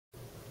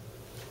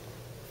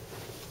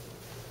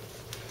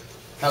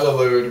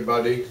Hello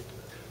everybody.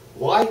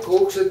 Why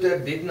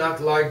Coxeter did not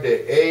like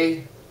the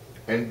A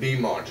and B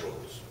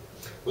modules?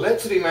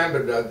 Let's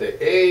remember that the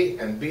A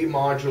and B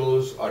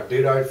modules are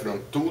derived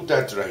from two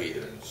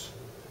tetrahedrons.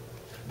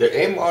 The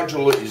A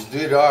module is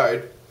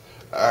derived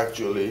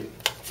actually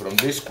from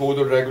this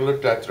quadriregular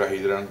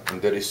tetrahedron,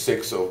 and there is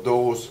 6 of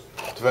those,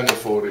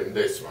 24 in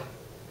this one.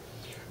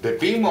 The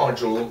B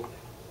module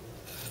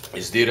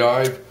is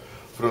derived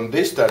from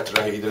this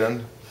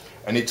tetrahedron,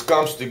 and it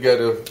comes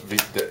together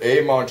with the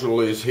A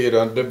module is here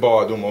at the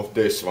bottom of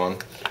this one,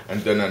 and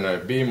then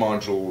the B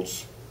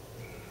modules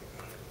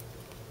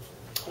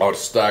are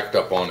stacked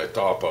up on the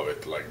top of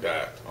it like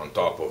that, on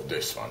top of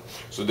this one.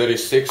 So there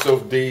is 6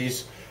 of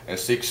these and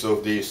 6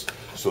 of these,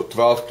 so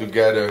 12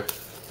 together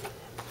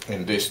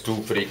in this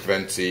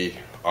 2-frequency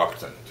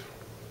octant.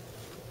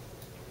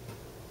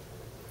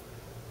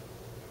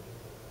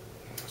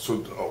 So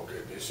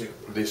okay,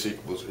 this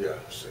equals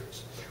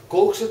 6.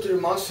 Coxeter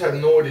must have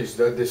noticed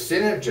that the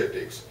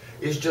synergetics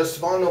is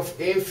just one of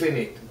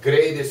infinite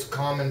greatest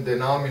common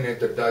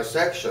denominator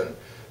dissection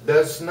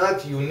that's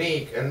not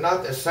unique and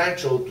not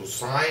essential to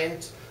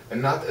science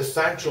and not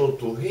essential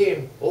to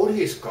him or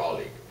his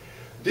colleague.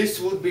 This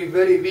would be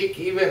very weak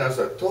even as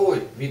a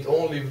toy with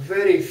only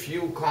very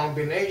few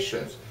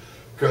combinations,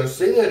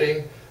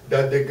 considering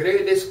that the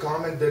greatest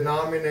common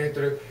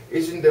denominator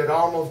is in the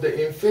realm of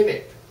the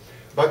infinite.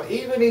 But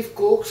even if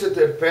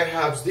Coxeter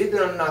perhaps did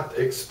not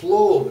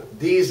explore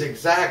these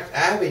exact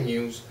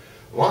avenues,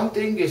 one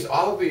thing is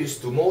obvious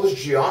to most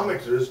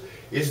geometers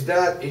is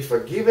that if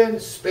a given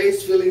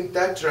space-filling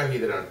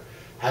tetrahedron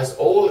has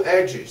all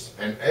edges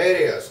and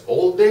areas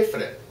all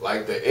different,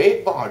 like the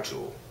A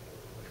module,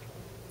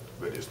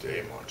 where is the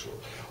A module?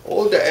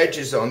 All the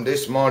edges on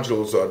these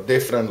modules are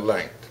different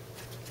length.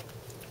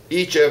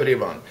 Every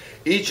one.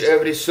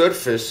 Every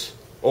surface,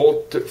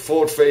 all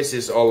 4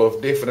 faces are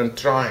of different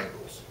triangles.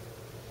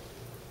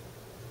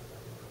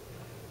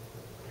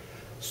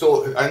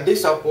 So, and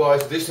this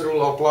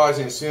rule applies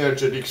in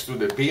synergetics to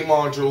the B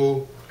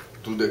module,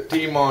 to the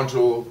T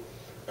module,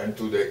 and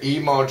to the E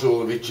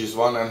module, which is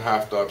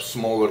 1.5 times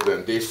smaller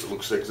than this.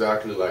 Looks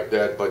exactly like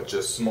that, but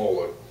just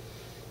smaller.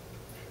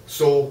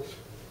 So,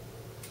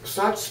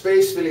 such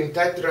space-filling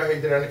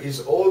tetrahedron is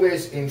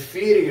always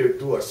inferior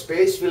to a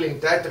space-filling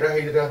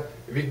tetrahedron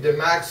with the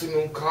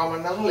maximum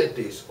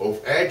commonalities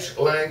of edge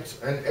lengths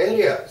and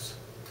areas,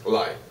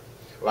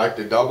 like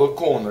the double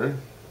corner.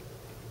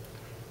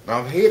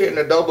 Now here in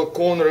a double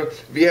corner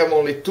we have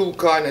only 2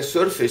 kind of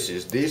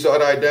surfaces. These are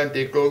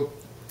identical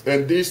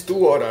and these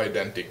 2 are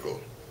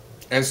identical.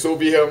 And so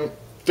we have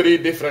 3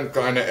 different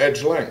kind of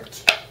edge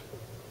lengths.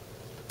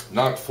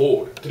 Not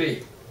 4,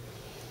 3.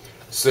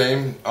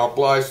 Same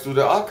applies to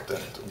the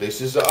octant.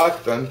 This is the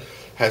octant,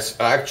 has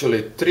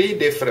actually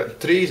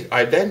 3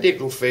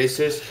 identical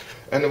faces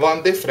and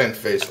 1 different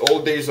face.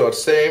 All these are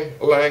same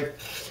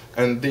length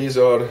and these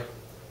are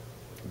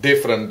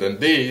different than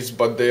these,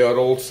 but they are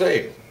all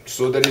same.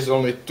 So there is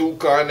only 2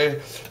 kind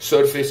of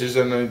surfaces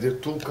and only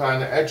 2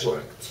 kind of edge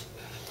lengths.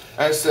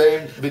 And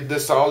same with the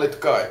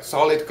solid kite.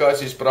 Solid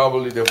kite is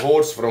probably the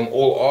worst from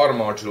all R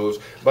modules,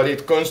 but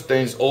it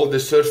contains all the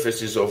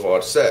surfaces of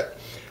our set.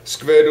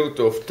 Square root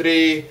of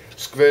 3,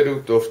 square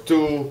root of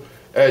 2,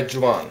 edge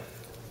 1.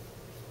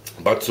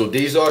 But so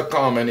these are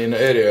common in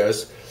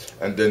areas,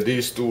 and then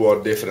these 2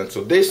 are different.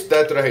 So this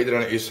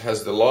tetrahedron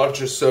has the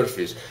largest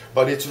surface,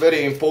 but it's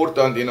very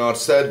important in our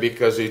set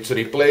because it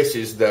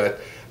replaces that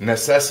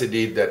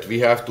necessity that we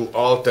have to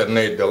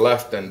alternate the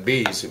left and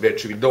B's,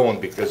 which we don't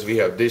because we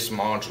have this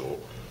module.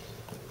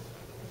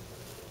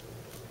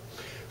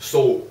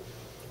 So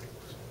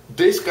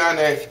this kind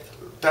of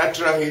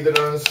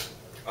tetrahedrons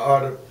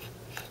are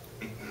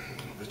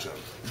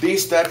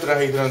these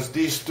tetrahedrons,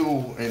 these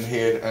 2 in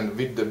here, and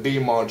with the B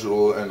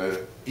module and the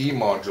E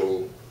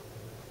module,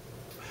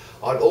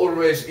 are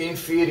always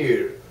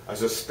inferior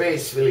as a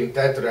space-filling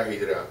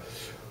tetrahedron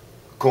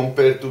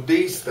compared to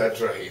these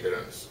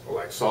tetrahedrons,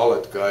 like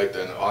solid kite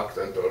and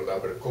octant or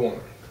double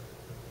corner.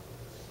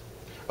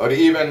 Or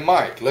even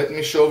mite. Let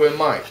me show a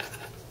mite.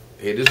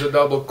 Here is a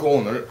double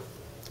corner,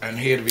 and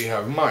here we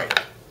have mite.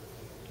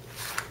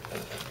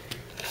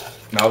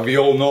 Now we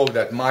all know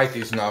that mite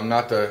is now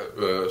not a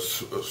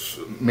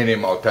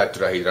minimal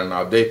tetrahedron.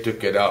 Now they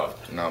took it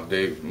out. Now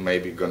they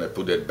maybe gonna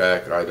put it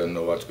back. I don't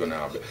know what's gonna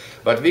happen.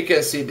 But we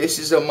can see this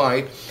is a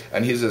mite,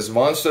 and he has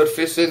 1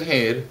 surface in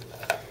here.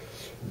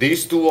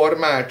 These 2 are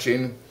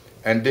matching,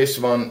 and this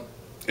one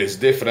is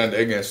different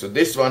again. So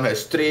this one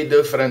has 3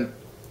 different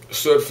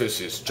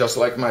surfaces, just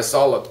like my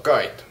solid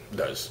kite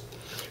does.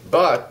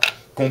 But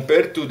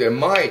compared to the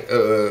mite,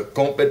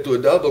 compared to a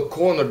double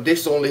corner,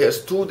 this only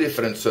has 2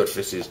 different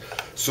surfaces.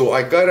 So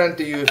I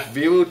guarantee you, if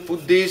we would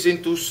put these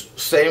into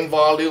same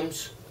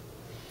volumes,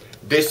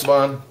 this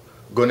one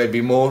gonna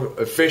be more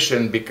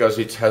efficient because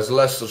it has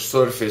less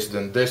surface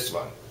than this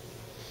one.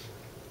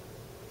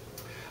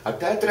 A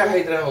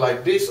tetrahedron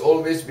like this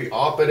always be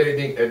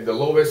operating at the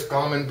lowest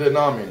common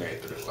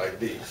denominator, like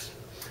this.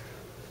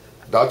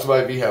 That's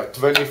why we have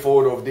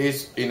 24 of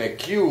these in a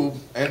cube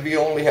and we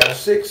only have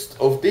 6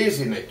 of these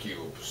in a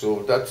cube.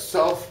 So that's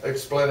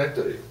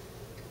self-explanatory.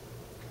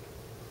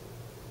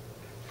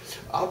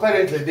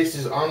 Apparently this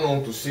is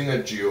unknown to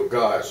synergy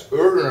guys.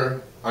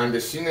 Erner and the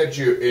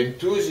synergy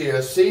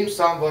enthusiasts seem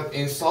somewhat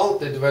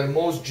insulted when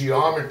most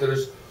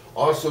geometers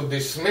are so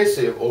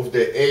dismissive of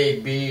the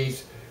A,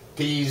 B's,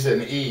 T's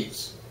and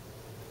E's.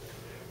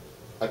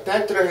 A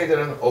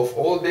tetrahedron of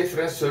all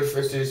different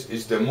surfaces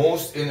is the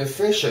most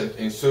inefficient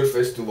in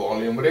surface to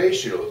volume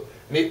ratio,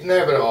 and it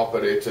never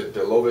operates at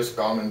the lowest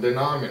common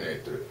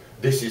denominator.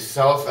 This is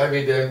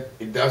self-evident,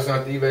 it does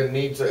not even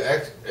need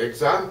an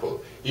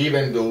example,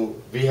 even though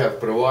we have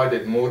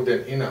provided more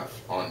than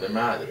enough on the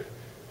matter.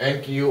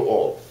 Thank you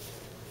all.